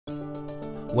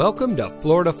Welcome to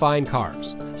Florida Fine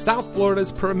Cars, South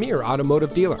Florida's premier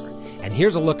automotive dealer. And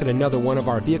here's a look at another one of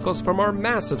our vehicles from our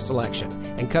massive selection,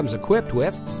 and comes equipped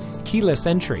with keyless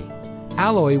entry,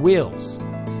 alloy wheels,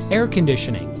 air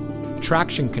conditioning,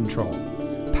 traction control,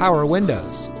 power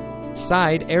windows,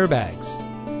 side airbags,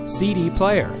 CD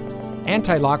player,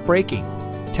 anti-lock braking,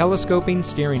 telescoping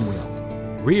steering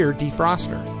wheel, rear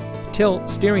defroster, tilt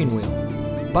steering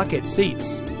wheel, bucket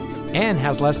seats, and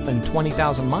has less than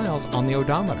 20,000 miles on the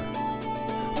odometer.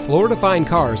 Florida Fine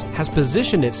Cars has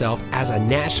positioned itself as a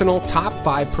national top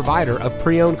 5 provider of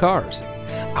pre-owned cars.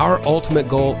 Our ultimate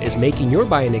goal is making your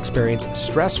buying experience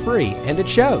stress-free, and it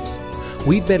shows.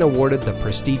 We've been awarded the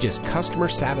prestigious Customer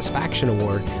Satisfaction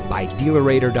Award by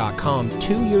DealerRater.com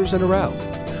 2 years in a row.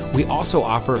 We also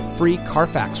offer free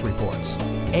Carfax reports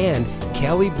and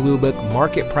Kelley Blue Book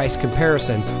market price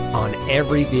comparison on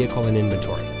every vehicle in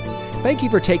inventory. Thank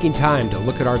you for taking time to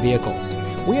look at our vehicles.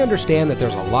 We understand that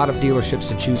there's a lot of dealerships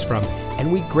to choose from,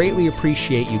 and we greatly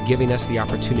appreciate you giving us the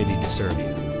opportunity to serve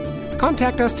you.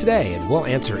 Contact us today and we'll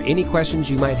answer any questions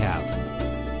you might have.